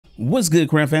What's good,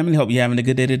 Crown family? Hope you're having a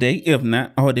good day today. If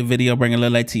not, I hope the video bring a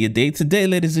little light to your day. Today,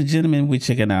 ladies and gentlemen, we're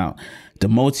checking out the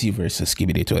multiverse of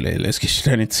Skibidi Toilet. Let's get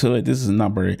straight into it. This is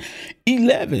number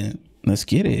 11. Let's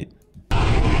get it.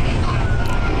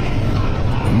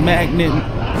 Magnet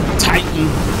Titan.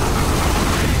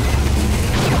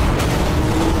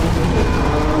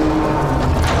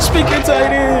 Speaker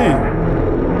Titan.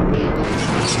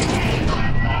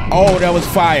 Oh, that was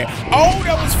fire. Oh,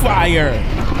 that was fire.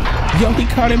 Yo, he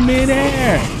caught him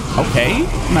midair. Okay,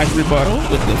 nice rebuttal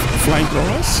with the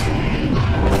flamethrowers.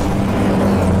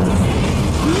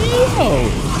 Yo,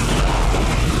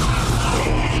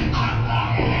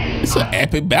 it's an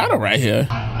epic battle right here.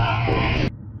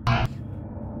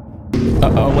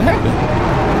 Uh-oh, what happened?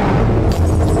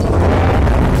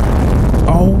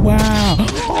 Oh, wow.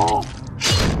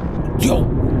 Yo,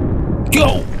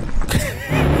 yo.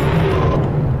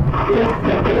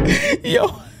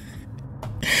 Yo.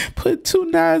 Put 2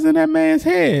 knives in that man's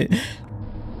head.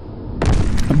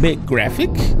 A bit graphic.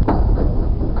 Yeah,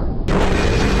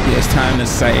 it's time to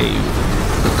save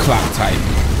the clock type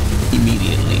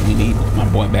immediately. We need my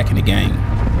boy back in the game.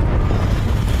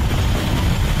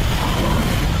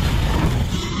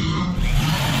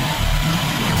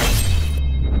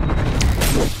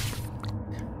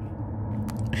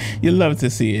 You love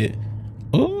to see it.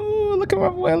 Oh, look at my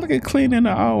boy. Look at cleaning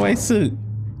the all-white suit.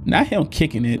 Not him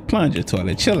kicking it. Plunger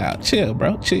toilet. Chill out. Chill,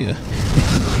 bro. Chill.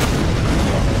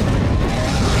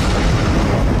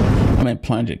 I mean,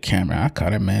 plunger camera. I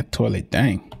caught it, man. Toilet.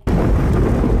 Dang.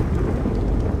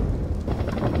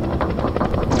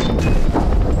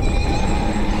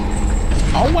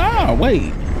 Oh, wow.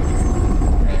 Wait.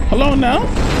 Hello now.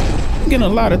 I'm getting a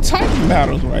lot of Titan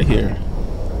battles right here.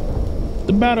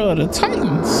 The battle of the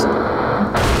Titans.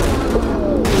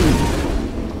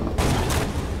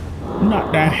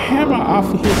 Knocked that hammer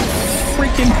off of his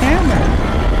freaking hammer.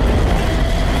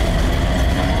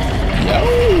 Yo.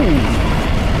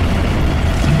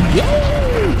 Yo.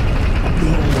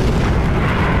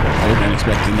 I wasn't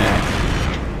expecting that.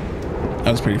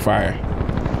 That was pretty fire.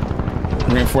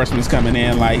 Reinforcements coming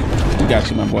in like, we got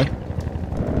you, my boy.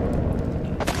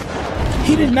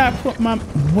 He did not put my,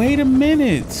 wait a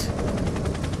minute.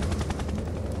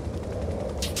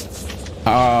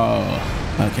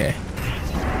 Oh, okay.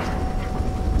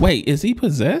 Wait, is he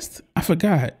possessed? I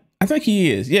forgot. I think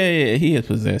he is. Yeah, he is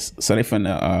possessed. So they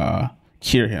finna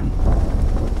cure him.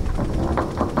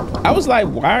 I was like,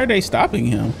 why are they stopping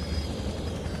him?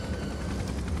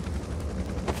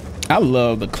 I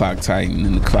love the Clock Titan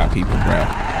and the Clock people, bro.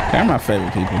 They're my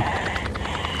favorite people.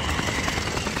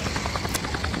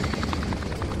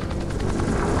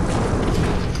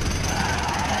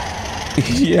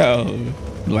 Yo,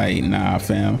 like, nah,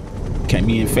 fam. Can't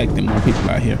be infecting more people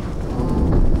out here.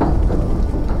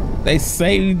 They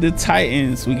saved the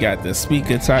Titans. We got the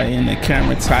Speaker Titan, the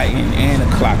Camera Titan, and the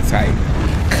Clock Titan.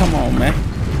 Come on, man.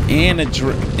 And the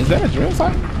drill. Is that a drill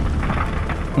Titan?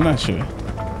 I'm not sure.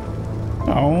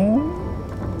 Oh.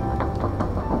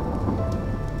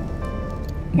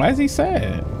 Why is he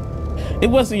sad?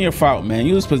 It wasn't your fault, man.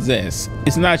 You was possessed.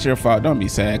 It's not your fault. Don't be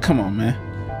sad. Come on,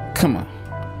 man. Come on.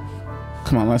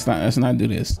 Come on. Let's not do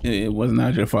this. It was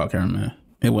not your fault, cameraman.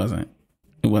 It wasn't.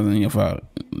 It wasn't your fault.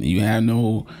 You have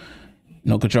no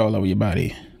control over your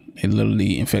body. It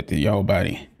literally infected your whole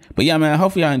body. But yeah, man,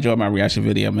 hopefully y'all enjoyed my reaction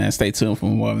video, man. Stay tuned for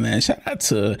more, man. Shout out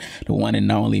to the one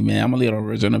and only, man. I'm gonna leave an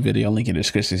original video link in the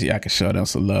description so y'all can show them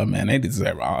some love, man. They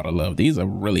deserve all the love. These are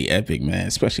really epic, man,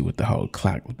 especially with the whole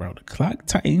clock, bro. The Clock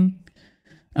Titan,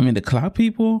 I mean, the clock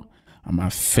people are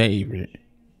my favorite.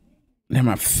 They're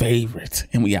my favorite.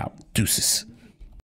 And we out. Deuces.